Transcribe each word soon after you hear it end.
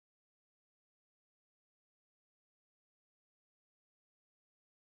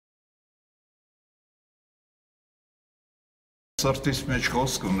Սրտիս մեջ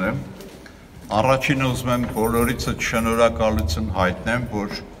խոսք ունեմ, առաջինը ուզում եմ բոլորիցս շնորհակալություն հայտնեմ,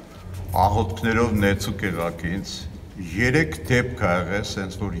 որ աղոթքներով նեցուկ եղաք ինձ, 3 դեպք ա եղել,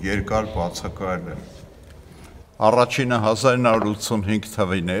 սենց որ երկար բացակայել եմ։ Առաջինը 1985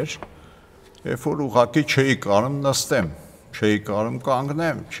 թվին էր, երբ որ ուղղակի չէի կարում նստեմ, չէի կարում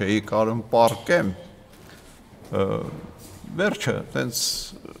կանգնեմ, չէի կարում պառկեմ, վերջը, տենց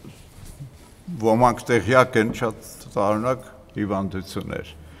ոմանք տեղյակ են շատ տարօրինակ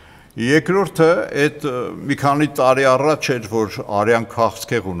հիվանդություններ։ Երկրորդը այդ մի քանի տարի առաջ էր, որ արյան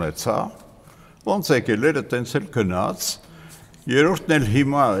քաղցկեղ ունեցա, ոնց եկել էր, այտենց էլ գնաց, երրորդն էլ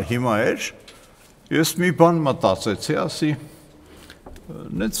հիմա էր, ես մի բան մտածեցի, ասի,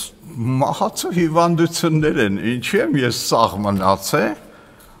 նենց մահացու հիվանդություններ են, ինչի եմ ես սաղ մնացե,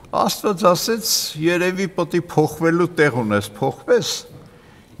 Աստված ասեց, երևի պտի փոխվելու տեղ ունես, փոխվես,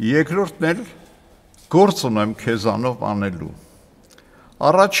 երկրորդն էլ գործ ունեմ քեզանով անելու։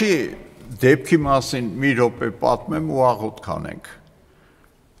 Առաջի դեպքի մասին մի րոպե պատմեմ ու աղոթք անենք։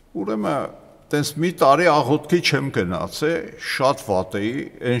 Ուրեմն, տենց մի տարի աղոթքի չեմ գնացել, շատ վատ էի,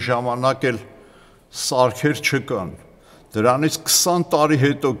 այն ժամանակ էլ սարքեր չկան։ Դրանից 20 տարի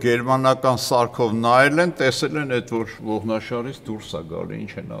հետո գերմանական սարքով նայել են, տեսել են այդ որ ողնաշարից դուրս է գալի,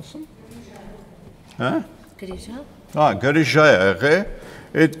 ինչ են ասում։ Հա? Գրիժա։ Հա, գրիժա է եղել,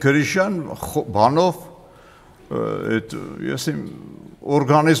 այդ գրիժան բանով այդ ես իմ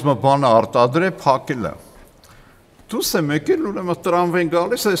օրգանիզմը բանը արտադրե փակել է։ Դուս եմ եկել, ուրեմն տրամվեն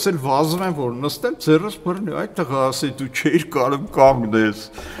գալիս, ես էլ վազում եմ, որ նստեմ, ձեռս բռնի, այդ տղա ասի դու չէիր կարում կանգնես,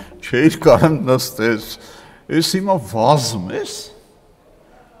 չէիր կարում նստես, ես հիմա վազում ես,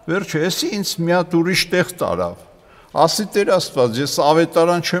 վերջը, եսի ինձ մի հատ ուրիշ տեղ տարավ, ասի Տեր Աստված, ես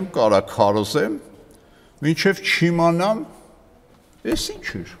ավետարան չեմ կարա քարոզեմ, մինչև չիմանամ, ես ինչ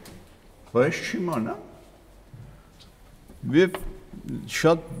էր, բայց չիմանամ, և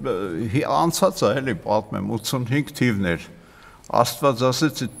շատ անցած է, էլի պատմեմ, 85 թիվներ, Աստված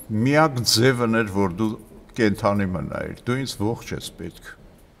ասեց, միակ ձևն էր, որ դու կենթանի մնայիր, դու ինձ ողջ ես պետք,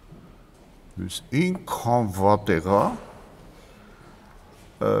 ինքան վատ եղա,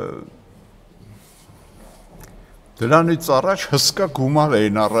 դրանից առաջ հսկա գումար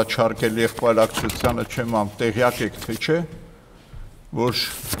էին առաջարկել եղբայրակցությանը չեմ ամ տեղյակ եք թե չէ, որ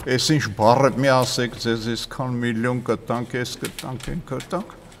ես ինչ բառը մի ասեք ձեզ այսքան միլիոն կտանք, ես կտանք, են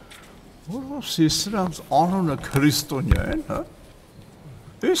կտանք, որ սրանց անունը քրիստոնյա են, հա,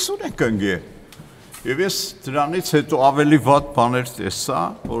 ես ունենք ընգե, և ես դրանից հետո ավելի վատ բաներ տեսա,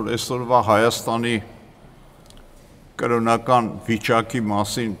 որ այսօրվա Հայաստանի կրոնական վիճակի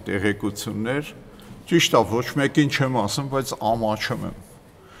մասին տեղեկություններ, ճիշտ է, ոչ մեկին չեմ ասում, բայց ամաչում եմ։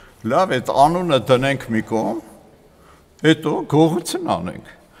 Լավ, այդ անունը դնենք մի կողմ, հետո գողություն անենք։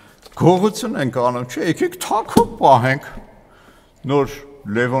 Գողություն ենք անում, չէ, եկեք թաքուն պահենք, նոր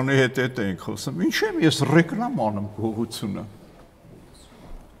Լևոնի հետ էինք խոսում, ինչ եմ ես ռեկլամ անում գողությունը։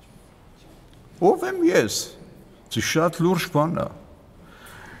 Ով եմ ես, շատ լուրջ բան է,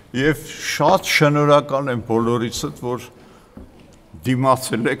 և շատ շնորհակալ եմ բոլորիցդ, որ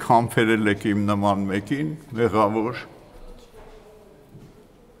դիմացել եք, համբերել եք իմ նման մեկին, մեղավոր,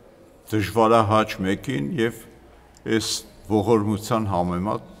 դժվարահաճ մեկին և այս ողորմության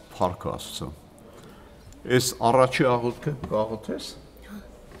համեմատ փառք Աստծո։ Այս առաջի աղոթքը կաղոթես,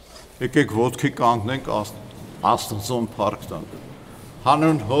 եկեք ոտքի կանգնենք Աստծուն փառք տանք,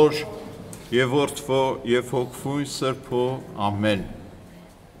 հանուն Հոր և որդվո և հոգվույն սրբո, ամեն։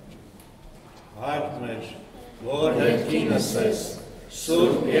 Հայր մեր, որ հետքինս ես,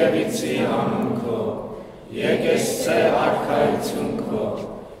 սուրբ եղիցի անուն քո, եկեսցե արքայություն քո,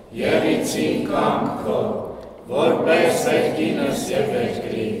 եղիցին կանգ քո, որպես հետքինս և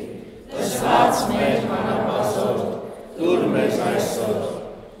երկրի, ըսած մեր հանապազորդ, տուր մեզ այսօր,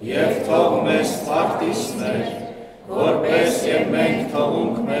 և թող մեզ պարտիսներ, որպես և մենք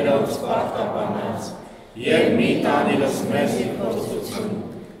թողունք մերոց պարտապանած, և մի տանիրս մեզի փորձություն,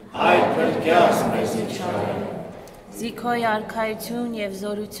 այդ փրկյաս մեզի չարել։ Զիքոյ արքայություն և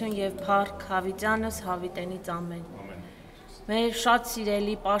զորություն և փառք հավիտյանս հավիտենից ամեն։ Մեր շատ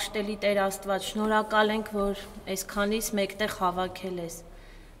սիրելի պաշտելի Տեր Աստված, շնորհակալ ենք, որ այսքանից մեկտեղ հավաքել ես։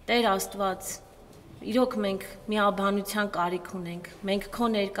 Տեր Աստված, իրոք մենք միաբանության կարիք ունենք, մենք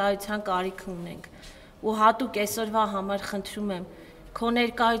քո ներկայության կարիք ունենք, ու հատուկ այսօրվա համար խնդրում եմ, քո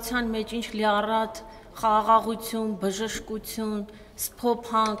ներկայության մեջ ինչ լիառատ խաղաղություն, բժշկություն,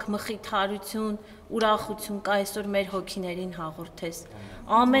 սփոփանք, մխիթարություն, ուրախություն կա այսօր մեր հոգիներին հաղորդես։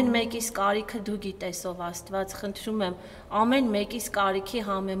 Ամեն մեկիս կարիքը դու գիտես, ով Աստված, խնդրում եմ, ամեն մեկիս կարիքի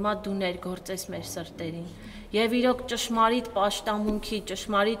համեմատ դու ներգործես մեր սրտերին։ Եվ իրոք ճշմարիտ պաշտամունքի,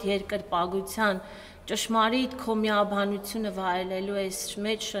 ճշմարիտ երկրպագության, ճշմարիտ քո միաբանությունը վայելելու այս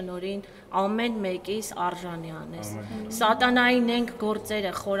մեծ շնորհին ամեն մեկիս արժանի անես։ Սատանայի նենք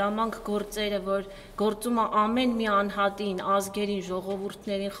գործերը, խորամանկ գործերը, որ գործում է ամեն մի անհատին, ազգերին,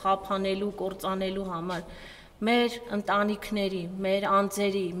 ժողովուրդներին խափանելու, կործանելու համար, մեր ընտանիքների, մեր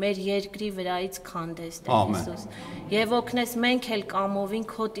անձերի, մեր երկրի վրայից քանդես, Տեր Հիսուս, եւ օգնես մենք էլ կամովին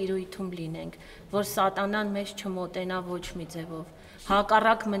քո տիրույթում լինենք, որ սատանան մեզ չմոտենա ոչ մի ձևով,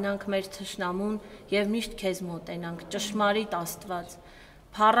 հակառակ մնանք մեր թշնամուն եւ միշտ քեզ մոտենանք, ճշմարիտ Աստված,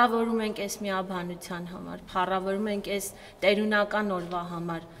 փառավորում ենք այս միաբանության համար, փառավորում ենք այս տերունական օրվա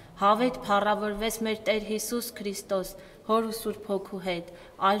համար, հավետ փառավորվես մեր Տեր Հիսուս Քրիստոս, Հոր ու Սուրբ Հոգու հետ,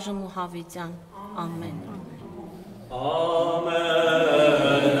 այժմ ու հավիտյան, ամեն։ Amen,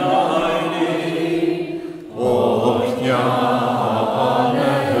 Aini, Ornyane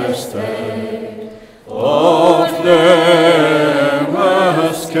Hestet, Ornemesket,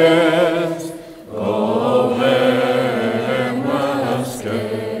 Ornemesket,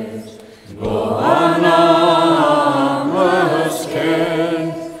 Goanamesket,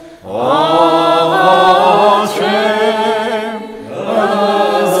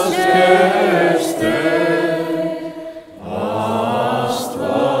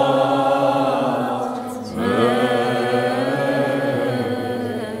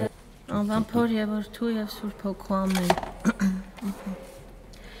 Եվ Սուրբ Հոգու ամեն։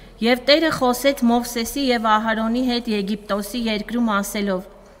 Եվ Տերը խոսեց Մովսեսի եւ Ահարոնի հետ Եգիպտոսի երկրում ասելով.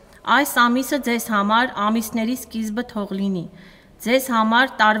 Այս ամիսը ձեզ համար ամիսների սկիզբը թող լինի, ձեզ համար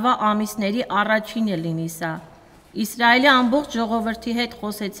տարվա ամիսների առաջինը լինի սա։ Իսրայելի ամբողջ ժողովրդի հետ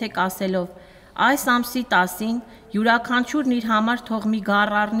խոսեցեք ասելով. Այս ամսի 10-ին յուրաքանչյուրն իր համար թող մի գառ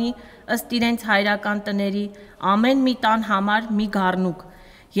առնի ըստ իրենց հայրական տների, ամեն մի տան համար մի գառնուկ։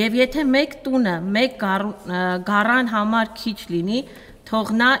 Եվ եթե մեկ տունը մեկ գառան համար քիչ լինի,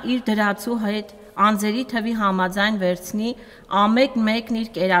 թող նա իր դրացու հետ անձերի թվի համաձայն վերցնի, ամեն-մեկն իր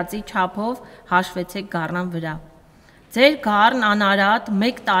կերածի չափով հաշվեցեք գառան վրա։ Ձեր գառն անարատ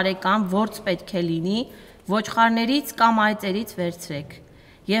 1 տարեկան որց պետք է լինի, ոչխարներից կամ այծերից վերցրեք։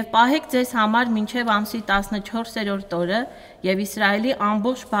 Եվ պահեք ձեզ համար մինչև ամսի 14-րդ օրը, եւ Իսրայելի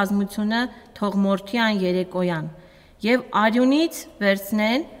ամբողջ բազմությունը թող մորթիան երեկոյան։ Եվ արյունից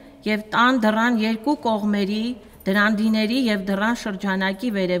վերցնեն եւ տան դռան երկու կողմերի, դրանդիների եւ դռան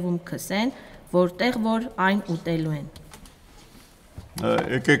շրջանակի վերևում քսեն, որտեղ որ այն ուտելու են։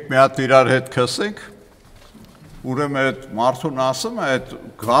 Եկեք մի հատ իրար հետ քսենք։ Ուրեմն այդ մարդուն ասում է այդ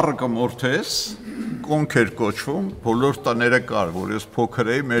գառը կմորթես, կոնք էր կոչվում, բոլոր տները կար, որ ես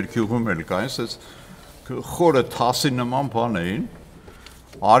փոքր էի, մեր գյուղում էլ կային, այս խորը թասի նման բան էին,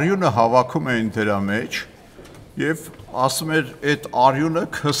 արյունը հավաքում էին դրա մեջ եւ ասում էր այդ արյունը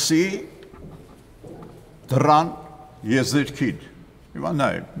քսի դրան եզերքին։ Հիմա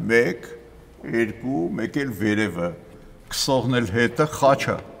նայ 1, 2, մեկ էլ վերևը քսողն էլ հետը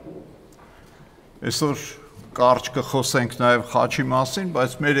ԽԱՉ-ը։ Այսօր կարճ կխոսենք նաեւ ԽԱՉ-ի մասին,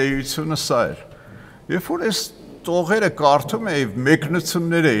 բայց մեր էությունը սա էր։ Երբ որ այս տողերը կարդում էի,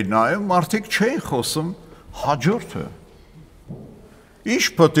 մեկնություններ էի նայում, մարդիկ չէին խոսում հաջորդը։ Ինչ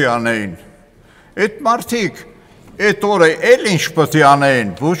պետք է անեին։ Այդ մարդիկ այդ օրը էլ ինչ պետք է անեին,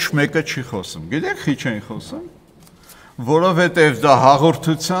 ոչ մեկը չի խոսում։ Գիտեք ի՞նչ են խոսում։ Որովհետև դա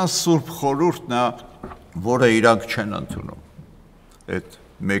հաղորդության սուրբ խորհուրդն է, որը իրանք չեն ընդունում։ Այդ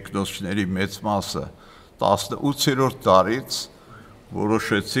մեկնոցների մեծ մասը 18-րդ դարից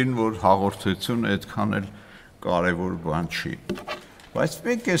որոշեցին, որ հաղորդությունը այդքան էլ կարևոր բան չի։ Բայց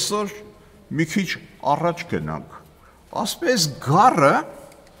մենք այսօր մի քիչ առաջ գնանք։ Ասես գառը,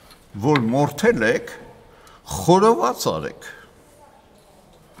 որ մորթել եք, խորոված արեք։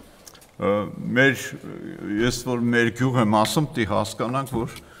 Ես որ մեր գյուղ եմ ասում, դի հասկանանք,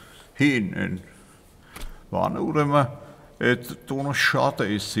 որ հին են բանը, ուրեմն այդ տոնը շատ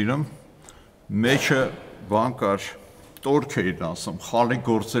էի սիրում, մեջը բան կար, տորք էին ասում, խալի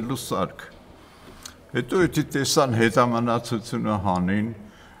գործելու սարք։ Հետո էդի տեսան հետամնացությունը հանին,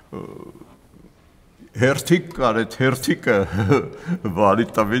 հերթիկ կար, այդ հերթիկը վարի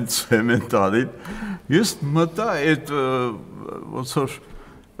տվին ցեմենտ արին, ես մտա այդ ոնց որ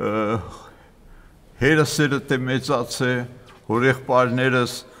հերսերդ է մեծացե,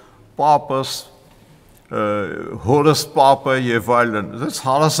 հորեղբայրներս, պապս, հորս պապը եւ այլն, դες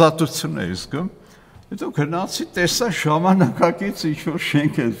հարազատություն է զգում։ Հետո գնացի տեսա ժամանակակից ինչ-որ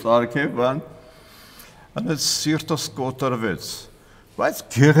շենք է սարքել, բան, անց սիրտս կոտրվեց, բայց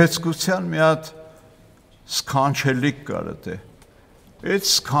գեղեցկության մի հատ սքանչելիք կար դե։ Այդ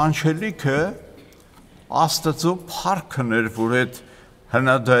սքանչելիքը Աստծո փառքն էր, որ այդ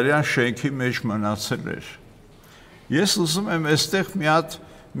հնադարյան շենքի մեջ մնացել էր։ Ես ուզում եմ այստեղ մի հատ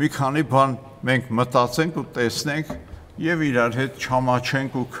մի քանի բան մենք մտածենք ու տեսնենք եւ իրար հետ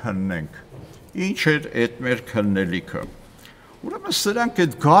չամաչենք ու քննենք։ Ինչ էր այդ մեր քննելիքը։ Ուրեմն սրանք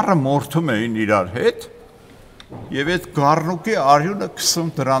այդ գառը մորթում էին իրար հետ եւ այդ գառնուկի արյունը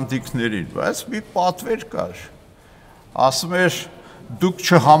քսում դրանդիկներին, բայց մի պատվեր կար։ Ասում էր դուք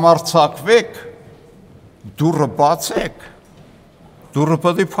չհամարցակվեք, դուռը բացեք, դուռը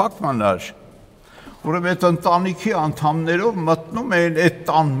պետք է փակ մնար։ Ուրեմն այդ ընտանիքի անդամներով մտնում էին այդ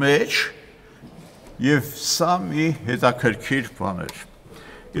տան մեջ եւ սա մի հետաքրքիր բան էր։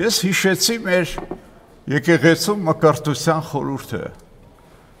 Ես հիշեցի մեր եկեղեցու մկրտության խորհուրդը։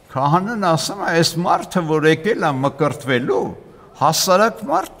 Քահանան ասում է, այս մարդը, որ եկել է մկրտվելու, հասարակ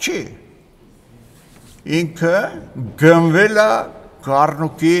մարդ չի։ Ինքը գնվել է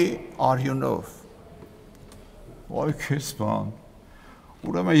գառնուկի արյունով։ Ոյ քեզ բան։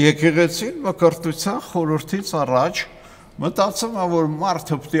 Ուրեմն եկեղեցին մկրտության խորհրդից առաջ մտածում է, որ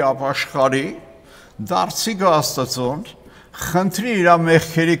մարդը պետք է ապաշխարի, դարձի գա Աստծուն, խնդրի իր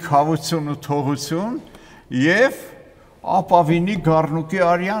մեղքերի քավություն ու թողություն եւ ապավինի գառնուկի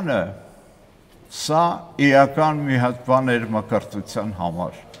արյանը։ Սա իրական մի հատ բան էր մկրտության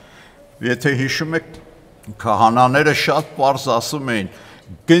համար։ Եթե հիշում եք, քահանաները շատ պարզ ասում էին.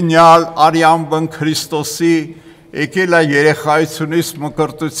 գնյալ արյան բն Քրիստոսի եկել է երեխայությունից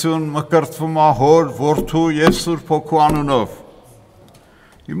մկրտություն, մկրտվում է հոր, որդու եւ Սուրբ Հոգու անունով։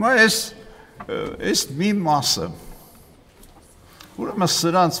 Հիմա այս մի մասը, ուրեմն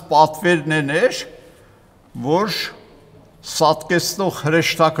սրանց պատվերն էր, որ սատկեցնող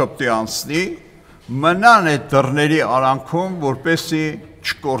հրեշտակը պետք է անցնի, մնան այդ դռների արանքում, որպեսզի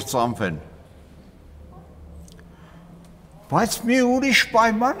չկործանվեն։ Բայց մի ուրիշ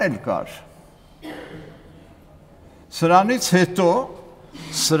պայման էլ կար։ Սրանից հետո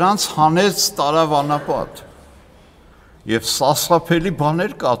սրանց հանեց տարավանապատ եւ սասրափելի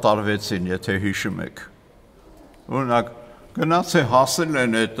բաներ կատարվեցին, եթե հիշում եք։ Օրինակ, գնաց է հասել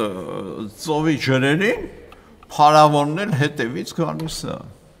են այդ ծովի ջրերին, փարավոնն էլ հետևից գալիս է։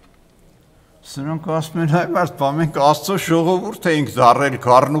 Սրանք ասում են, հայ մարդ, բա մենք Աստծո ժողովուրդ էինք դառել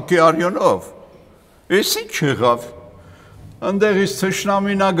գառնուկի արյունով։ Էս ինչ եղավ։ Ընդեղից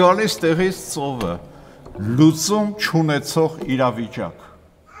թշնամին է գալիս, տեղից ծովը, լուծում չունեցող իրավիճակ։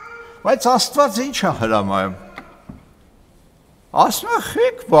 Բայց Աստված ինչ է հրամայում։ Ասում է,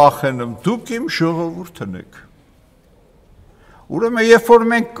 խեք վախենում, դուք իմ ժողովուրդն եք։ Ուրեմն երբ որ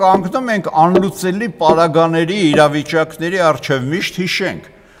մենք կանգնում ենք անլուծելի պարագաների իրավիճակների առջև, միշտ հիշենք,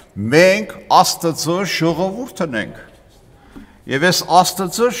 մենք Աստծո ժողովուրդն ենք։ Եվ այս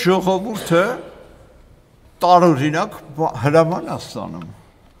Աստծո ժողովուրդը տարօրինակ հրաման է ստանում։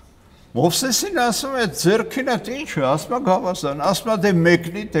 Մովսեսին ասում է, ձեռքին այդ ինչ է, ասում է գավազան, ասում է դե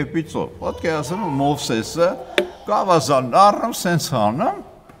մեկնի դեպի ծով։ Պատկի ասում է Մովսեսը գավազանն առնում, սենց անում,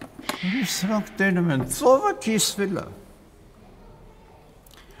 սրանք տենում են, ծովը կիսվել է։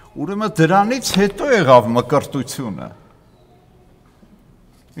 Ուրեմն դրանից հետո եղավ մկրտությունը։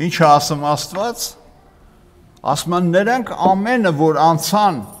 Ինչ է ասում Աստված։ Ասում են նրանք ամենը, որ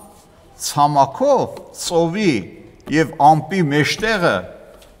անցան ցամաքով, ծովի եւ ամպի մեջտեղը,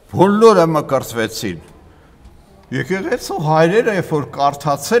 բոլորը մկրտվեցին։ Եկեղեցու հայրերը, երբ որ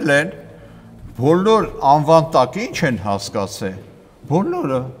կարդացել են, բոլոր անվան տակ ինչ են հասկացել։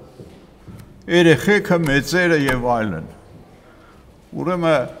 Բոլորը, երեխեքը, մեծերը եւ այլն։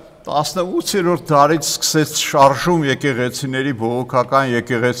 Ուրեմն 18-րդ դարից սկսեց շարժում եկեղեցիների, բողոքական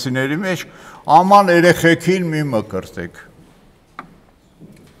եկեղեցիների մեջ, աման երեխեքին մի մկրտեք։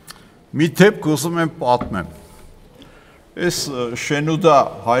 Մի դեպք ուզում եմ պատմեմ։ Այս Շենուդա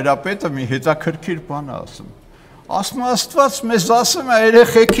հայրապետը մի հետաքրքիր բան է ասում։ Ասում Աստված մեզ ասում է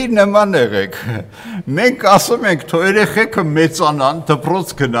երեխեքի նման եղեք։ Մենք ասում ենք, թող երեխեքը մեծանան,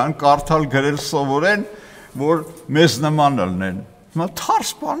 դպրոց գնան, կարդալ գրել սովորեն, որ մեզ նման լինեն։ Հիմա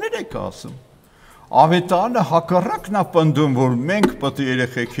թարս բաներ եք ասում։ Ավետարանը հակառակն է պնդում, որ մենք պետք է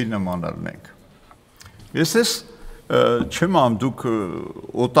երեխեքի նման լինենք։ Ես չեմ ամ դուք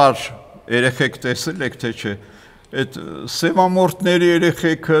օտար երեխեք տեսել եք թե չէ, այդ սևամորտների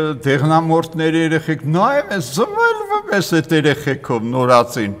երեխեքը, դեղնամորտների երեխեք, նայում ես, զվալվում ես այդ երեխեքով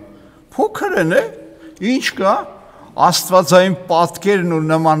նորածին, փոքր են է, ինչ կա, աստվածային պատկերն ու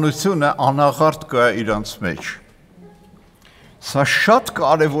նմանությունը անաղարտ կա իրանց մեջ։ Սա շատ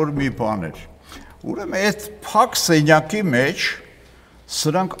կարևոր մի բան էր, ուրեմն այդ փակ սենյակի մեջ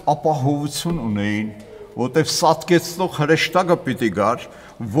սրանք ապահովություն ունեին, որտեղ սատկեցնող հրեշտակը պիտի գար,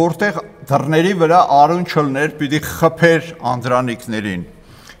 որտեղ դռների վրա արուն չլներ, պիտի խփեր անդրանիկներին։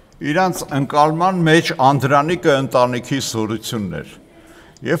 Իրանց ընկալման մեջ անդրանիկը ընտանիքի զորությունն էր։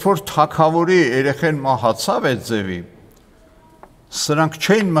 Երբ որ թագավորի երեխեն մահացավ այդ ձևի, Սրանք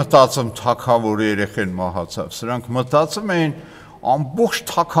չէին մտածում թագավորի երեխեն մահացավ, սրանք մտածում էին ամբողջ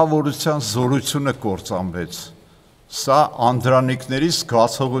թագավորության զորությունը կործանվեց։ Սա անդրանիկների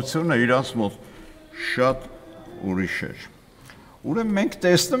զգացողությունը իրաց մոտ շատ ուրիշ էր։ Ուրեմն մենք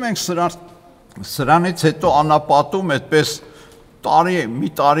տեսնում ենք սրանից հետո անապատում այդպես մի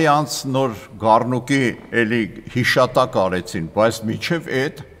տարի անց նոր ԳԱՌՆՈՒԿի էլի հիշատակ արեցին, բայց մինչև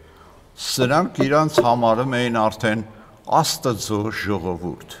այդ սրանք իրանց համարում էին արդեն Աստծո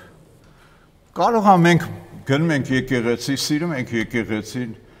ժողովուրդ։ Կարող է մենք գնում ենք եկեղեցի, սիրում ենք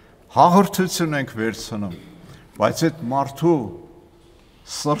եկեղեցին, հաղորդություն ենք վերցնում, բայց այդ մարդու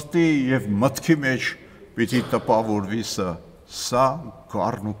սրտի եւ մտքի մեջ պիտի տպավորվի սա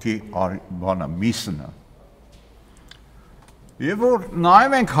ԳԱՌՆՈՒԿի բանը, միսն է։ Եվ որ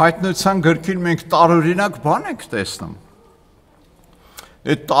նայում ենք հայտնության գրքին, մենք տարօրինակ բան ենք տեսնում։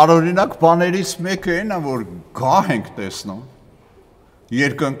 Այդ տարօրինակ բաներից մեկը այն է, որ գահ ենք տեսնում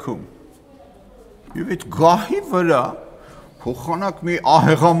երկնքում։ Եվ այդ գահի վրա փոխանակ մի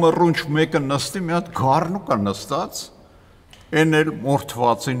ահեղամռունչ մեկը նստի, մի հատ ԳԱՌՆՈՒԿ է նստած, այն էլ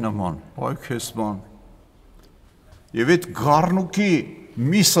մորթվածի նման, այ քեզ բան։ Եվ այդ ԳԱՌՆՈՒԿի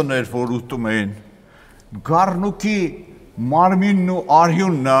միսն էր, որ ուտում էին, ԳԱՌՆՈՒԿի մարմինն ու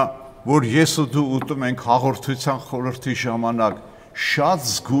արյունն է, որ ես ու դու ուտում ենք հաղորդության խորհրդի ժամանակ, շատ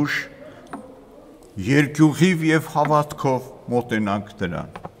զգուշ երկյուղիվ եւ հավատքով մոտենանք դրան։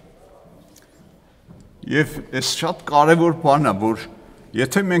 Եվ այս շատ կարևոր բան է, որ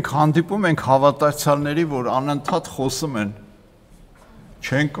եթե մենք հանդիպում ենք հավատացյալների, որ անընդհատ խոսում են,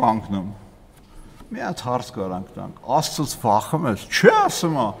 չեն կանգնում, մի հատ հարց կարանք տանք, Աստծուց վախում ես, չէ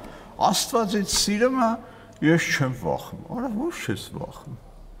ասում է, Աստվածից սիրում է, ես չեմ վախում, արա ոչ ես վախում,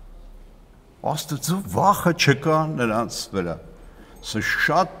 Աստծո վախը չկա նրանց վրա, սա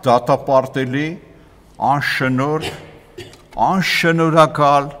շատ դատապարտելի, անշնոր,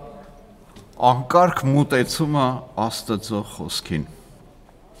 անշնորհակալ, անկարգ մոտեցումը Աստծո խոսքին։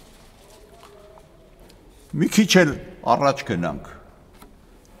 Մի քիչ էլ առաջ գնանք,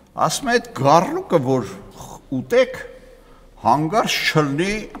 ասում է այդ ԳԱՌՆՈՒԿը, որ ուտեք, հանգարց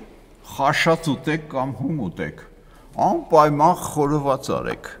չլինի խաշած ուտեք կամ հում ուտեք, անպայման խորոված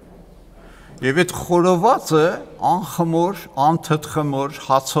արեք։ Եվ այդ խորովածը անխմոր, անթթխմոր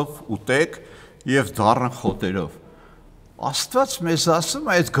հացով ուտեք եւ դառն խոտերով։ Աստված մեզ ասում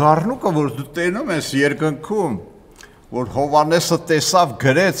է այդ ԳԱՌՆՈՒԿը, որ դու տենում ես երկնքում, որ Հովհաննեսը տեսավ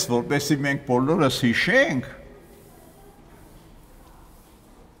գրեց, որպեսզի մենք բոլորս հիշենք,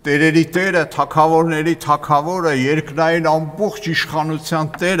 տերերի տերը, թագավորների թագավորը, երկնային ամբողջ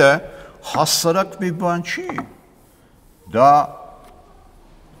իշխանության տերը հասարակ մի բան չի, դա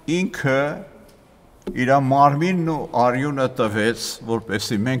ինքը իր մարմինն ու արյունը տվեց,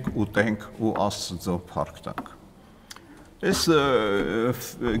 որպեսզի մենք ուտենք ու Աստծո փառք տանք։ Այս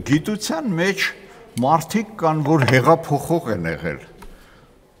գիտության մեջ մարդիկ կան, որ հեղափոխող են եղել։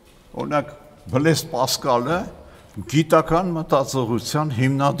 Օրինակ Բլես Պասկալը գիտական մտածողության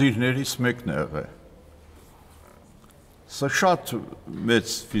հիմնադիրներից մեկն է եղել։ Սա շատ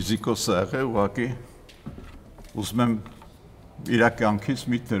մեծ ֆիզիկոս է եղել, ուղղակի ուզում եմ իր կյանքից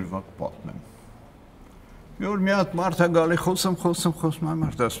մի դրվագ պատմեմ։ Մի օր մի հատ մարդ է գալի, խոսում,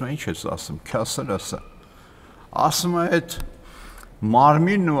 մարդ ասում է, ինչ ես ասում, քյասեր ասա։ Ասում է այդ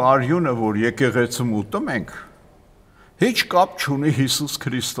մարմինն ու արյունը, որ եկեղեցում ուտում ենք, հեչ կապ չունի Հիսուս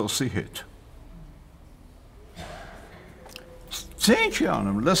Քրիստոսի հետ։ Չէ ինչ է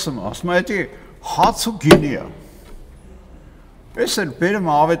անում, լսում, ասում է, դա հաց ու գինի է։ Ես էլ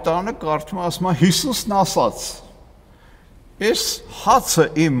բերում ավետարանը կարդում, ասում է, Հիսուսն ասաց, այս հացը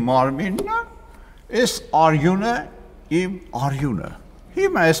իմ մարմինն է, այս արյունը իմ արյունը։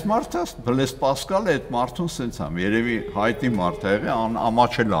 Հիմա այս մարդը, Բլես Պասկալը այդ մարդուն սենց եմ, երևի հայտի մարդ է եղել,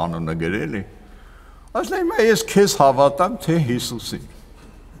 ամաչել անունը գրելի։ Ասում է, հիմա ես քեզ հավատամ, թե Հիսուսին։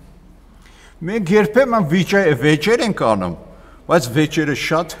 Մենք երբեմն վեճեր ենք անում, բայց վեճերը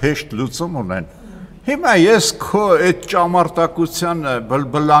շատ հեշտ լուծում ունեն։ Հիմա ես քո այդ ճամարտակության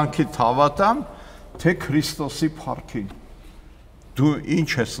բլբլանքիդ հավատամ, թե Քրիստոսի փառքին։ Դու ինչ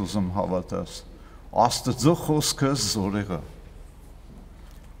ես ուզում հավատաս։ Աստծո խոսքը զորեղը։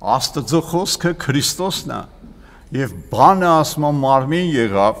 Աստծո խոսքը Քրիստոսն է, եւ բանը ասում մարմին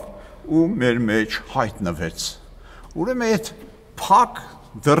եղավ ու մեր մեջ հայտնվեց։ Ուրեմն այդ փակ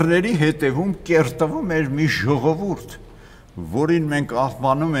դռների հետևում կերտվում էր մի ժողովուրդ, որին մենք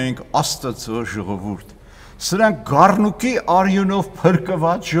անվանում ենք Աստծո ժողովուրդ։ Սրանք ԳԱՌՆՈՒԿի արյունով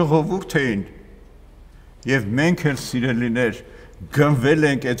փրկված ժողովուրդ էին։ Եվ մենք էլ սիրելիներ գնվել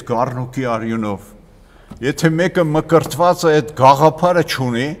ենք այդ ԳԱՌՆՈՒԿի արյունով։ Եթե մեկը մկրտված է այդ գաղափարը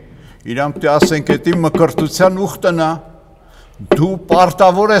չունի, իրան պետք է ասենք, դա մկրտության ուխտն է, դու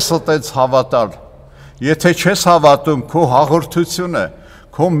պարտավոր ես այդպես հավատալ։ Եթե չես հավատում, քո հաղորդությունը,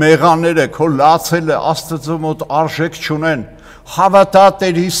 քո մեղաները, քո լացելը Աստծո մոտ արժեք չունեն, հավատա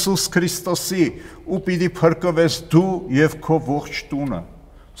Տեր Հիսուս Քրիստոսի ու պիտի փրկվես դու եւ քո ողջ տունը։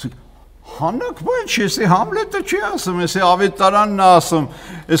 Հանակ բան չի, էսի Համլետը չի ասում, էսի ավետարանն է ասում,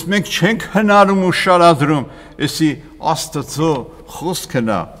 էս մենք չենք հնարում ու շարադրում, էսի Աստծո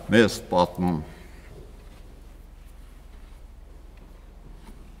խոսքն է մեզ պատմում։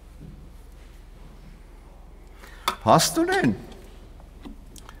 Հաստորեն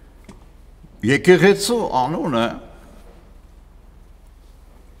եկեղեցու անունը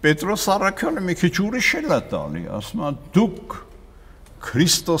Պետրոս Առաքյալը մի քիչ ուրիշ էլ է տալի, ասում է դուք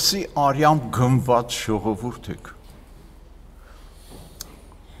Քրիստոսի արյամբ գնված ժողովուրդ եք։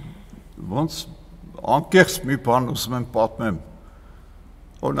 Ոնց անկեղծ մի բան ուզում եմ պատմեմ։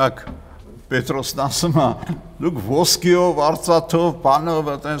 Օրինակ Պետրոսն ասում է դուք ոսկիով, արծաթով, բանով,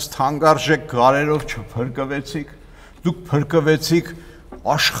 այտենց թանկարժեք գարերով չփրկվեցիք, դուք փրկվեցիք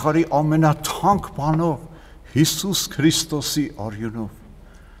աշխարհի ամենաթանկ բանով Հիսուս Քրիստոսի արյունով։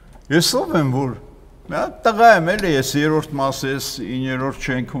 Ես ով եմ, որ մի հատ տղա եմ էլի, ես 3-րդ մասը, ես 9-րդ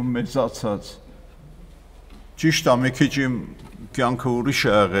շենքում մեծացած։ Ճիշտ է, մի քիչ իմ կյանքը ուրիշ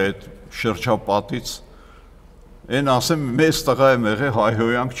է եղել այդ շրջապատից։ Այն ասեմ, մեծ տղա եմ եղել,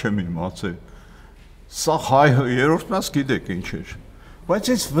 հայհոյանք չեմ իմացել։ Սա 3-րդ մաս գիտեք ինչ էր։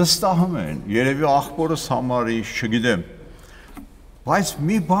 Բայց ես վստահում են, երևի աղբորս համարի, չգիտեմ։ Բայց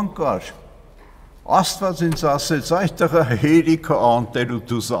մի բան կար, Աստված ինձ ասեց, այդ տղա հերիքը անտեր ու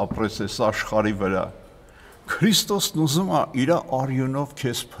դու ապրես ես աշխարհի վրա։ Քրիստոսն ուզում է իր արյունով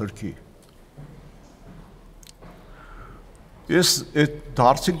քեզ փրկի։ Ես այդ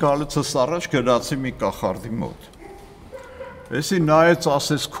դարձի գալուցս առաջ գնացի մի կախարդի մոտ։ Էսի նայեց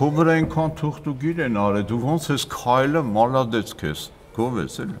ասեց, քո վրա այնքան թուղթուգիր են արել, դու ոնց ես քայլը մալադեց քեզ, գով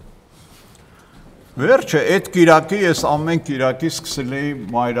ես էլ։ Վերջը այդ Կիրակի ես ամեն Կիրակի սկսել էի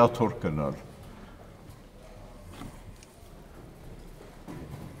մայրաթոր գնալ։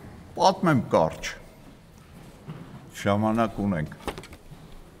 Պատմեմ կարճ։ Ժամանակ ունենք։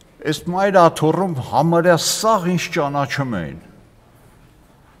 Այս մայրաթորում համարյա սաղ ինչ ճանաչում էին։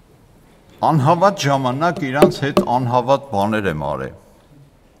 Անհավատ ժամանակ իրանց հետ անհավատ բաներ եմ արել։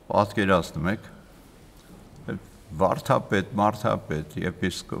 Պատկերացնում եք։ Վարդապետ, մարդապետ,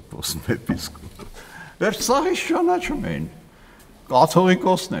 եպիսկոպոս, մեպիսկոպոս։ Վերջ սաղ ինչ ճանաչում էին։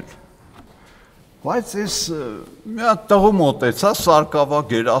 Կաթողիկոսն էլ։ Բայց ես մի հատ տղու մոտեցա,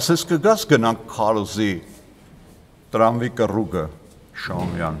 սարկավագեր, ասես կգաս գնանք Քարոզի տրամվի կռուգը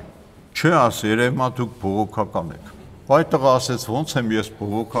Շամյան։ Չէ, ասի, երևի դուք բողոքական եք։ Բայց տղա ասեց, ոնց եմ ես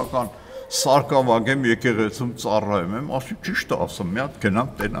բողոքական, սարկավագ եմ եկեղեցում ծառայում եմ, ասի ճիշտ ասում, մի հատ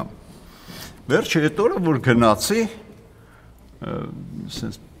գնամ տենամ։ Վերջը այդ օրը որ գնացի,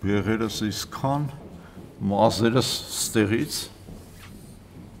 sense բեղերս իսքան, մազերս ստեղից,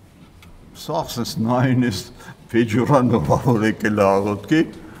 սաղ sense նայն ես փեջուրանով որ եկել աղոտքի,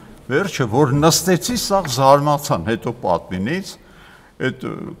 վերջը որ նստեցի սաղ զարմացան, հետո պատմինից, այդ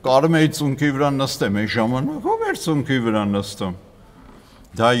կարում էի ծունկի վրա նստեմ, այն ժամանակով էր ծունկի վրա նստում,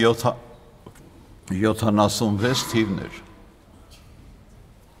 դա 76 թիվն էր։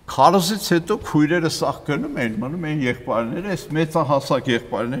 Քարոզից հետո քույրերը սաղ գնում էին, մնում էին եղբայրները, այս մեծահասակ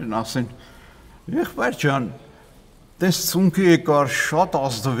եղբայրներն ասեն, եղբայր ջան, տես ծունկի եկար, շատ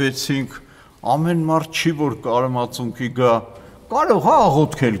ազդվեցինք, ամեն մարդ չի, որ կարում է ծունկի գա, կարող հա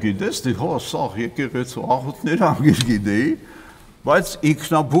աղոտքել գիտես, հա սաղ եկեղեցու աղոտները անգիր գիտեի, բայց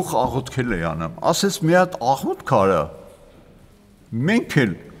ինքնաբուխ աղոտքել էի անում, ասես մի հատ աղոտ կարա, մենք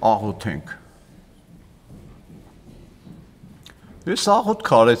էլ աղոթենք։ Ես աղոտ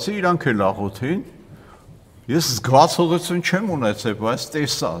կարեցի, իրանք էլ աղոթին, ես զգացողություն չեմ ունեցել, բայց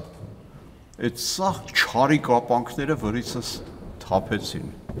տեսա, այդ սաղ չարի կապանքները վրիցս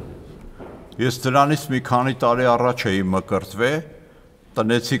թափեցին։ Ես դրանից մի քանի տարի առաջ էի մկրտվել,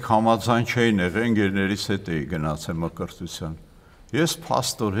 տնեցիք համաձայն չէին եղել, ընկերներիս հետ էի գնացել մկրտության։ Ես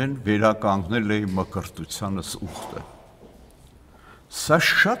փաստորեն վերականգնել էի մկրտությանս ուխտը։ Սա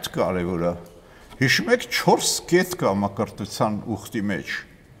շատ կարևոր է։ Հիշում եք 4 կետ կա մկրտության ուխտի մեջ։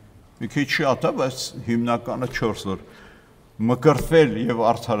 Մի քիչ շատ է, բայց հիմնականը 4 որ մկրտվել եւ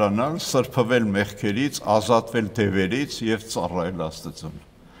արդարանալ, սրբվել մեղքերից, ազատվել դևերից եւ ծառայել Աստծուն։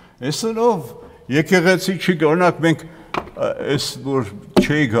 Այսօրով եկեղեցի չի օրինակ մենք այս որ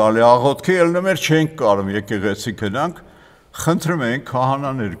չի գալի աղոթքի ելնումեր չենք կարող եկեղեցի գնանք, խնդրում ենք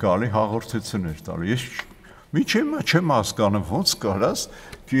քահանաներ գալի հաղորդություններ տալու։ Ես միջեմա չեմ հասկանում ոնց կարաս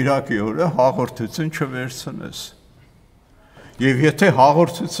Կիրակի օրը հաղորդություն չվերցնես։ Եվ եթե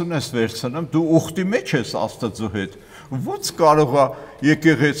հաղորդություն ես վերցնում, դու ուխտի մեջ ես Աստծո հետ, ո՞նց կարող է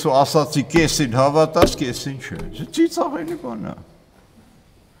եկեղեցու ասացի կեսին հավատաս, կեսին չէ։ Ծիծաղելի բան է։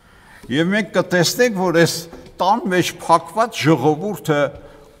 Եվ մենք կտեսնենք, որ այս տան մեջ փակված ժողովուրդը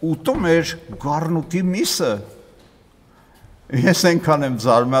ուտում էր գառնուկի միսը։ Ես այնքան եմ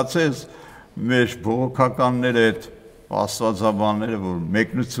զարմացել մեր բողոքականները այդ աստվածաբանները, որ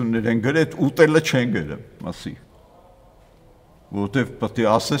մեկնություններ են գրել, ուտելը չեն գրել, մասի։ Որտեվ պետք է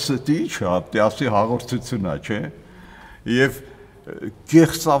ասես դա ինչ է, պետք է ասի հաղորդություն է, չէ՞։ Եվ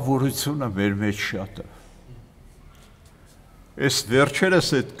կեղծավորությունը մեր մեջ շատ է։ Այս վերջերս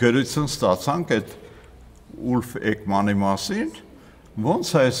այդ գրություն ստացանք այդ Ուլֆ Էկմանի մասին,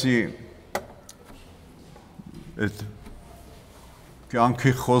 ոնց է էսի այդ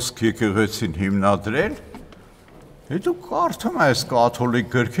կյանքի խոսք եկեղեցին հիմնադրել, հետո կարդում է այս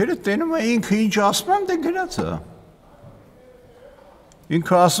կաթոլիկ գրքերը, տենում է ինքը ինչ ասում է, դե գրած է։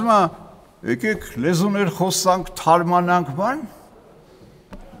 Ինքը ասում է, եկեք լեզուներ խոսանք, թարմանանք բան,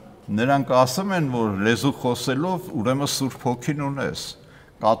 նրանք ասում են, որ լեզու խոսելով ուրեմն Սուրբ Հոգին ունես։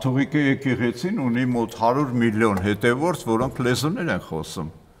 Կաթողիկ եկեղեցին ունի մոտ 100 միլիոն հետևորդ, որոնք լեզուներ են խոսում։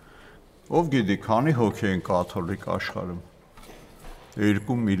 Ով գիտի, քանի հոգի են կաթոլիկ աշխարհում։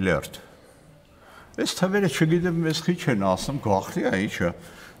 2 միլիարդ։ Այս թվերը չգիտեմ, մեզ քիչ են ասում, գաղտնի է, ինչը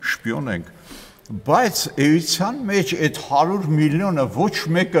շպիոն ենք։ Բայց էության մեջ այդ 100 միլիոնը ոչ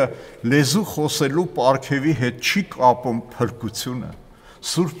մեկը լեզու խոսելու պարգևի հետ չի կապում փրկությունը,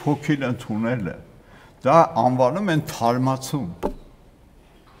 Սուրբ Հոգին ընդունելը, դա անվանում են թարմացում,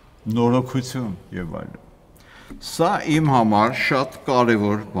 նորոգություն եւ այլն։ Սա իմ համար շատ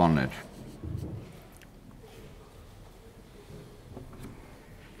կարևոր բան էր։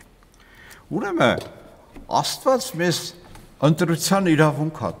 Ուրեմն Աստված մեզ ընտրության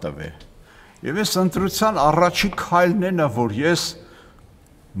իրավունք է տվել։ Եվ այս ընտրության առաջի քայլն է, որ ես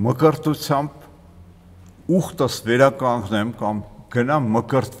մկրտությամբ ուխտս վերականգնեմ կամ գնամ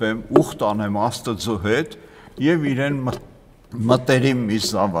մկրտվեմ, ուխտ անեմ Աստծո հետ եւ իրեն մտերիմ մի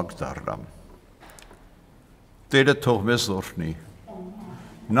զավակ դառնամ։ Տերը թող մեզ օրհնի։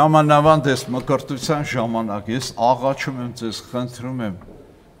 Նամանավանդ այս մկրտության ժամանակ ես աղաչում եմ ձեզ, խնդրում եմ,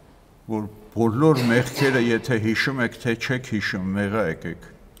 որ բոլոր մեղքերը, եթե հիշում եք, թե չեք հիշում, մեղա եկեք։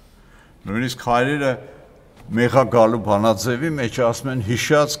 Նույնիսկ հայրերը մեղագալու բանաձևի մեջ ասում են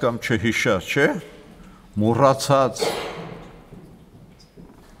հիշած կամ չհիշած, չէ՞։ Մոռացած։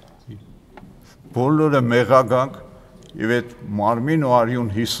 Բոլորը մեղագանք եւ այդ մարմին ու արյուն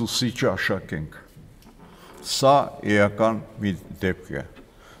Հիսուսի ճաշակ ենք։ Սա էական մի դեպք է։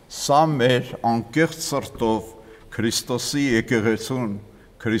 Սա մեր անկեղծ սրտով Քրիստոսի եկեղեցուն,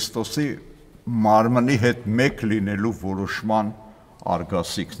 Քրիստոսի մարմնի հետ մեկ լինելու որոշման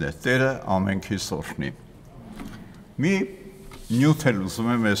արգասիքն է, Տերը ամենքիս օրհնի։ Մի նյութ էլ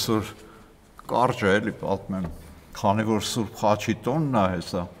ուզում եմ այսօր կարճ է էլի պատմեմ, քանի որ Սուրբ ԽԱՃԻ տոնն է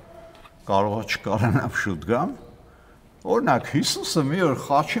հեսա, կարող է չկարանամ շուտ գամ, օրինակ Հիսուսը մի օր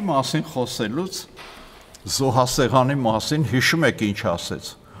ԽԱՉԻ մասին խոսելուց զոհասեղանի մասին հիշում եք ինչ ասեց,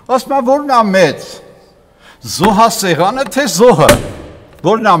 ասում է որն է մեծ, զոհասեղանը թե զոհը,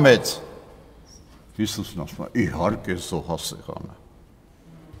 որն է մեծ, Հիսուսն ասում է իհարկե զոհասեղանը,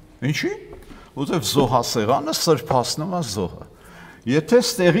 ինչի, որտեվ զոհասեղանը սրբացնում է զոհը, եթե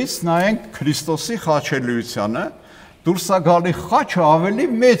ստեղից նայենք Քրիստոսի խաչելիությանը, դուրս է գալի խաչը ավելի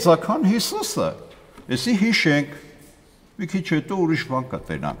մեծ է, քան Հիսուսը, էսի հիշենք, մի քիչ հետո ուրիշ բան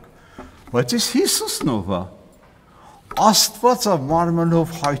կտենանք, բայց այս Հիսուսն ով է, Աստվածը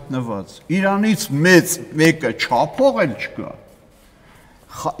մարմնով հայտնված, իրանից մեծ մեկը չափող էլ չկա,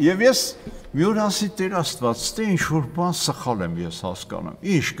 եւ ես մի օր ասի Տեր Աստված, ստե ինչ որ բան սխալ եմ ես հասկանում,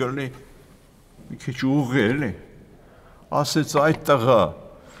 ինչ կլինի, մի քիչ ուղղի էլի, ասեց այդ տղա,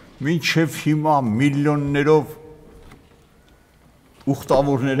 մինչև հիմա միլիոններով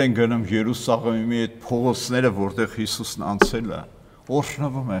ուխտավորներ են գնում Երուսաղեմի այդ փողոցները, որտեղ Հիսուսն անցել է,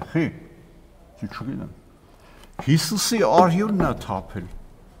 օրհնվում է, խի, չգիտեմ, Հիսուսի արյունն է թափել,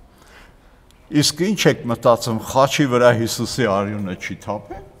 իսկ ինչ եք մտածում, խաչի վրա Հիսուսի արյունը չի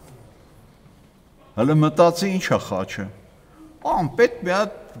թափել, հələ մտածի ինչ է խաչը, անպետք մի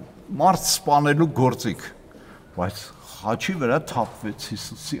հատ մարդ սպանելու գործիք, բայց խաչի վրա թափվեց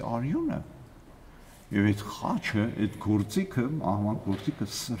Հիսուսի արյունը, եւ այդ խաչը, այդ գործիքը, ահման գործիքը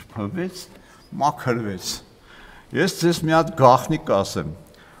սրբվեց, մաքրվեց, ես ձեզ մի հատ գաղտնիք ասեմ,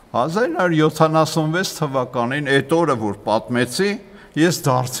 1976 թվականին, այդ օրը, որ պատմեցի, ես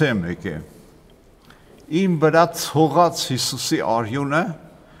դարձի եմ եկել, իմ վրա ցողած Հիսուսի արյունը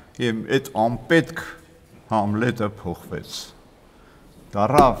եւ այդ անպետք Համլետը փոխվեց։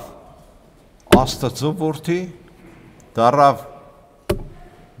 Դարավ Աստծո որդի դարավ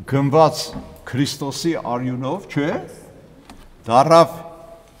գնված Քրիստոսի արյունով, չէ, դարավ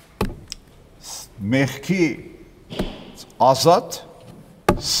մեղքի ազատ,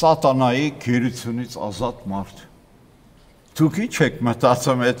 սատանայի գերությունից ազատ մարդ։ Դուք ի՞նչ եք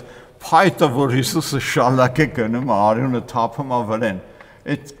մտածում այդ փայտը, որ Հիսուսը շալակ է գնում, արյունը թափում է վրեն,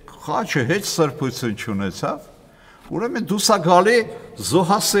 այդ խաչը հետ սրբություն չունեցավ, ուրեմն դուսա գալի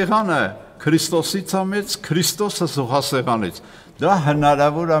զոհասեղանը Քրիստոսից ամեց, Քրիստոսը զոհասեղանից, դա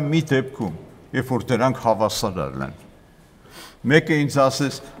հնարավոր է մի դեպքում, երբ որ դրանք հավասար են։ Մեկը ինձ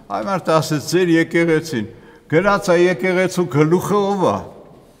ասեց, այ մարդ ասեց, ձեր եկեղեցին, գրած է եկեղեցու գլուխը ով է,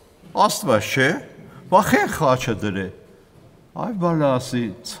 Աստված չէ, բախեն խաչը դրե, այ բալա ասի,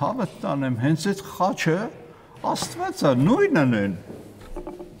 ցավը տանեմ, հենց այդ խաչը Աստված է, նույնն են։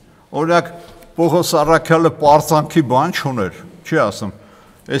 Օրինակ Պողոս առաքյալը պարծանքի բան չուներ, չի ասում,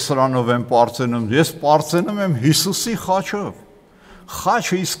 այս սրանով եմ պարծենում, ես պարծենում եմ Հիսուսի խաչով։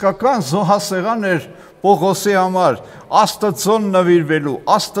 Խաչը իսկական զոհասեղան էր Պողոսի համար, Աստծուն նվիրվելու,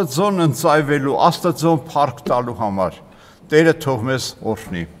 Աստծուն ընծայվելու, Աստծուն փառք տալու համար։ Տերը թող մեզ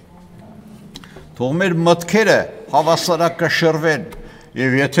օրհնի։ Թող մեր մտքերը հավասարակշռվեն,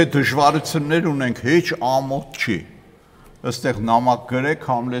 եւ եթե դժվարություններ ունենք, հեչ ամոթ չի։ Այստեղ նամակ գրեք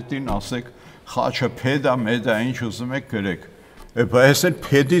Համլետին, ասեք, խաչը փեդա, մեդա, ինչ ուզում եք գրեք։ Բայց էլ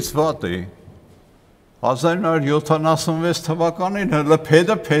փեդից վատ է։ 1976 թվականին հələ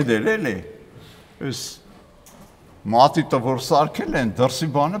փեդը փեդ էր էլի։ Այս մատիտը որ սարքել են, դրսի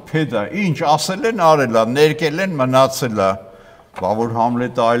բանը փեդ է։ Ինչ ասել են արել է, ներկել են մնացել է։ Բա որ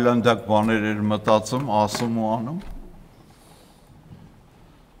Համլետը այլանդակ բաներ էր մտածում, ասում ու անում։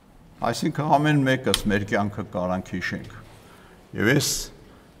 Այսինքն ամեն մեկս մեր կյանքը կարանք հիշենք։ Եվ այս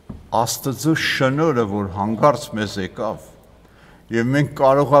Աստծո շնորհը, որ հանգարց մեզ եկավ, եւ մենք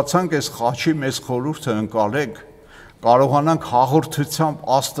կարողացանք այս խաչի մեզ խորհուրդը ընկալենք, կարողանանք հաղորդությամբ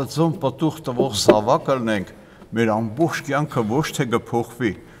Աստծուն պտուղ տվող զավակ լինենք, մեր ամբողջ կյանքը ոչ թե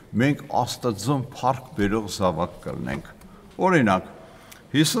կփոխվի, մենք Աստծուն փառք բերող զավակ կլինենք։ Օրինակ,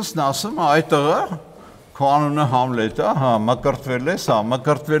 Հիսուսն ասում է այդ տղա, քո անունը Համլետ է, հա, մկրտվել ես, հա,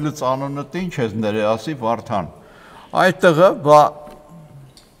 մկրտվելուց անունդ ինչ ես ներասի Վարդան։ Այդ տղա, բա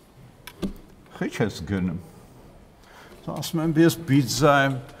քիչ ես գնում։ Ասում եմ, ես բիձա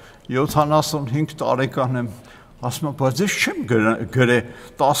եմ, 75 տարեկան եմ, ասում եմ, բայց ես չեմ գրե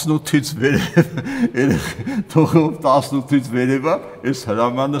 18-ից վերև, թողով 18-ից վերևա, ես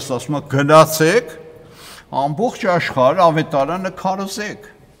հրամանս ասում եմ, գնացեք, ամբողջ աշխարհ ավետարանը քարոզեք։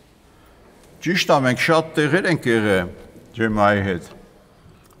 Ճիշտ է, մենք շատ տեղեր ենք եղել Ջեմայի հետ։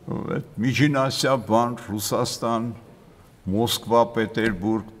 Միջին Ասիա բան, Ռուսաստան, Մոսկվա,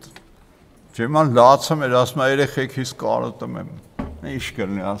 Պետերբուրգ, Ջեման լացում էր, ասում է, երեխեք հիս կարոտում եմ, ինչ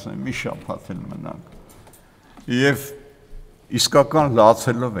կլինի, ասում եմ, մի շաբաթ էլ մնանք։ Եվ իսկական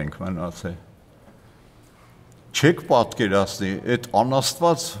լացելով ենք մնացել։ Չեք պատկերացնի, այդ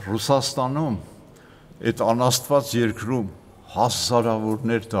անաստված Ռուսաստանում, այդ անաստված երկրում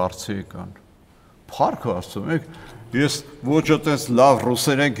հազարավորներ դարձի եկան։ Փառք Աստծո, ես ոչ այդպես լավ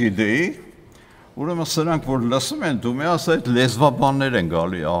ռուսերեն գիտեի, ուրեմն սրանք, որ լսում են, դու մի ասա, այդ լեզվաբաններ են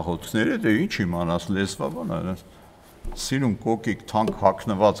գալի աղոթքները, դե ինչ իմանաս լեզվաբան, սիրուն կոկիկ թանկ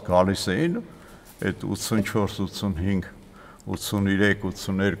հագնված գալիս էին, այդ 84, 85, 83,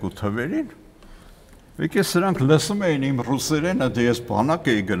 82 թվերին, եկե սրանք լսում էին իմ ռուսերենը, դե ես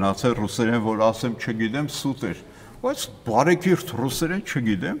բանակ էի գնացել ռուսերեն, որ ասեմ չգիտեմ, սուտ էր, բայց բարեկիրթ ռուսերեն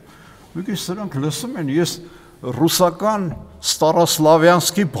չգիտեմ, եկե սրանք լսում են, ես ռուսական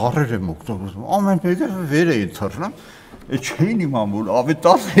ստարասլավյանսկի բառեր եմ օգտագործում, ամեն մեկը վեր էին թռնում, չէին իմանում, որ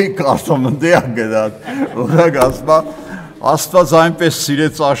ավետար էի կարծում, ընդեյա գնաց, օրակ Աստված այնպես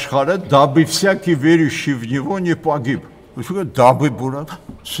սիրեց աշխարհը, դաբի всякий верующий в него не погиб, դաբի բուրա,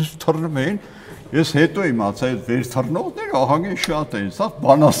 թռնում էին, ես հետո իմացա, այդ վեր թռնողները ահագին շատ էին, սա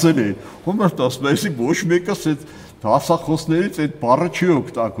բան ասել էին, հոմերտ ասում է, այսի ոչ մեկս այդ դասախոսներից այդ բառը չի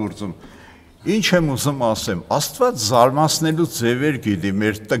օգտագործում։ Ինչ եմ ուզում ասեմ, Աստված զարմացնելու ձևեր գիտի,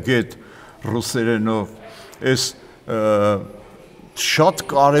 մեր տգետ ռուսերենով, այս շատ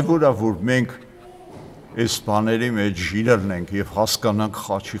կարևոր է, որ մենք այս բաների մեջ ժիրելնենք և հասկանանք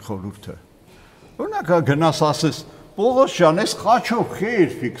խաչի խորհուրդը։ Օրինակ գնաս ասես, Պողոս ջան, այս խաչով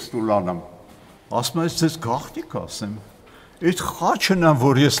խեր ֆիքս տուլանամ, ասում ես ձեզ գաղտնիք ասեմ, այդ խաչն է,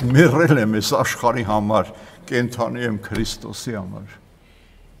 որ ես մեռել եմ այս աշխարհի համար, կենդանի եմ Քրիստոսի համար։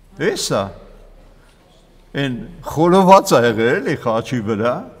 Էսա Են խորոված է եղել էլի խաչի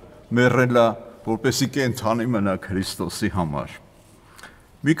վրա, մեռելա, որպեսզի կենդանի մնա Քրիստոսի համար։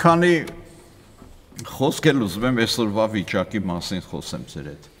 Մի քանի խոսքել ուզում եմ այսօրվա վիճակի մասին խոսեմ ձեր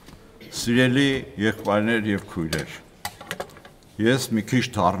հետ։ Սիրելի եղբայրներ եւ քույրեր։ Ես մի քիչ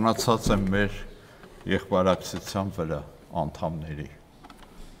դառնացած եմ մեր եղբայրակցության վրա անդամների։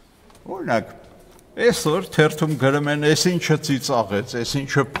 Օրինակ, այսօր թերթում գրում են, այս ինչը ծիծաղեց, այս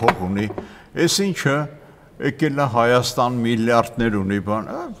ինչը փող ունի, այս ինչը եկել է Հայաստան միլիարդներ ունի, բան,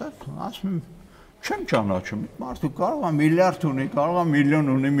 ասում եմ, չեմ ճանաչում, մարդու կարող է միլիարդ ունի, կարող է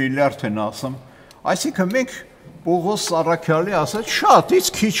միլիոն ունի, միլիարդ են ասում, այսինքն մենք Պողոս Սարաքյալի ասած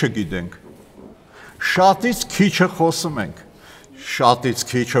շատից քիչը գիտենք, շատից քիչը խոսում ենք, շատից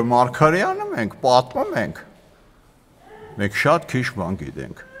քիչը Մարգարյանում ենք, պատմում ենք, մենք շատ քիչ բան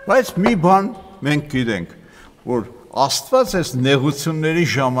գիտենք, բայց մի բան մենք գիտենք, որ Աստված այս նեղությունների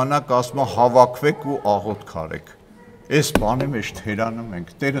ժամանակ ասում է հավաքվեք ու աղոթք արեք, այս բանի մեջ թերանում ենք,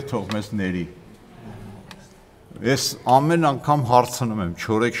 Տերը թող մեզ ների, ես ամեն անգամ հարցնում եմ,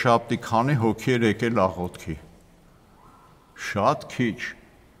 չորեքշաբթի քանի հոգի էր եկել աղոթքի, շատ քիչ,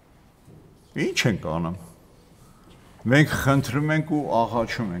 ինչ ենք անում, մենք խնդրում ենք ու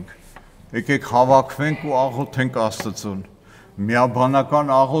աղաչում ենք, եկեք հավաքվենք ու աղոթենք Աստծուն,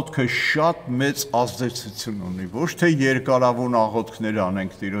 միաբանական աղոթքը շատ մեծ ազդեցություն ունի, ոչ թե երկարավուն աղոթքներ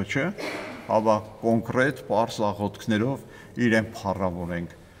անենք Տիրոջը, ապա կոնկրետ պարզ աղոթքներով իրեն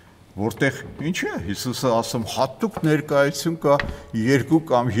փառավորենք, որտեղ ինչ է Հիսուսը ասում, հատուկ ներկայություն կա 2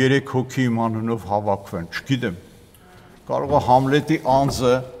 կամ 3 հոգի իմ անունով հավաքվեն, չգիտեմ, կարող է Համլետի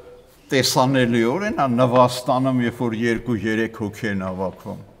անձը տեսանելիորեն է նվաստանում, երբ որ 2-3 հոգի են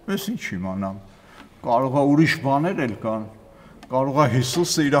հավաքվում, ես ինչ իմանամ, կարող է ուրիշ բաներ էլ կան, կարող է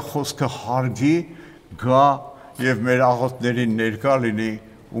Հիսուսը իր խոսքը հարգի, գա եւ մեր աղոթներին ներկա լինի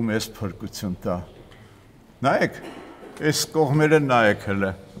ու մեզ փրկություն տա։ Նայեք, այս կողմերը նայեք հələ։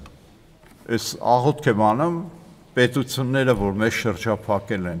 Այս աղոթք եմ անում պետությունները, որ մեզ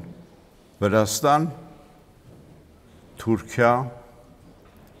շրջափակել են։ Վրաստան, Թուրքիա,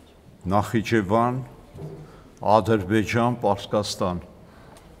 Նախիջևան, Ադրբեջան, Պարսկաստան։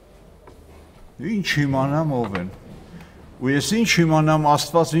 Ինչ իմանամ ով են։ Ու ես ինչ իմանամ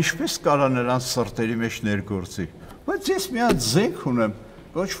Աստված ինչպես կարա նրանց սրտերի մեջ ներգործի, բայց ես մի հատ զենք ունեմ,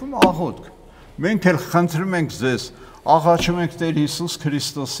 կոչվում աղոթք, մենք էլ խնդրում ենք ձեզ, աղաչում ենք Տեր Հիսուս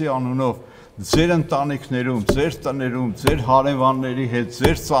Քրիստոսի անունով, ձեր ընտանիքներում, ձեր տներում, ձեր հարևանների հետ,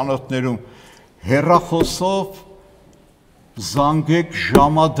 ձեր ծանոթներում, հեռախոսով զանգեք,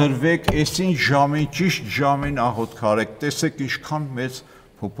 ժամադրվեք, այսին ժամին, ճիշտ ժամին աղոթք արեք, տեսեք ինչքան մեծ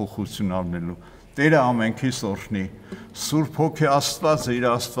փոփոխություն առնելու, Տերը ամենքիս օրհնի, Սուրբ Հոգի Աստվածը իր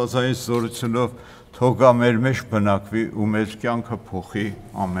աստվածային զորությունով թող գա մեր մեջ բնակվի ու մեր կյանքը փոխի,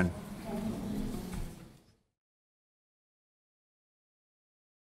 ամեն։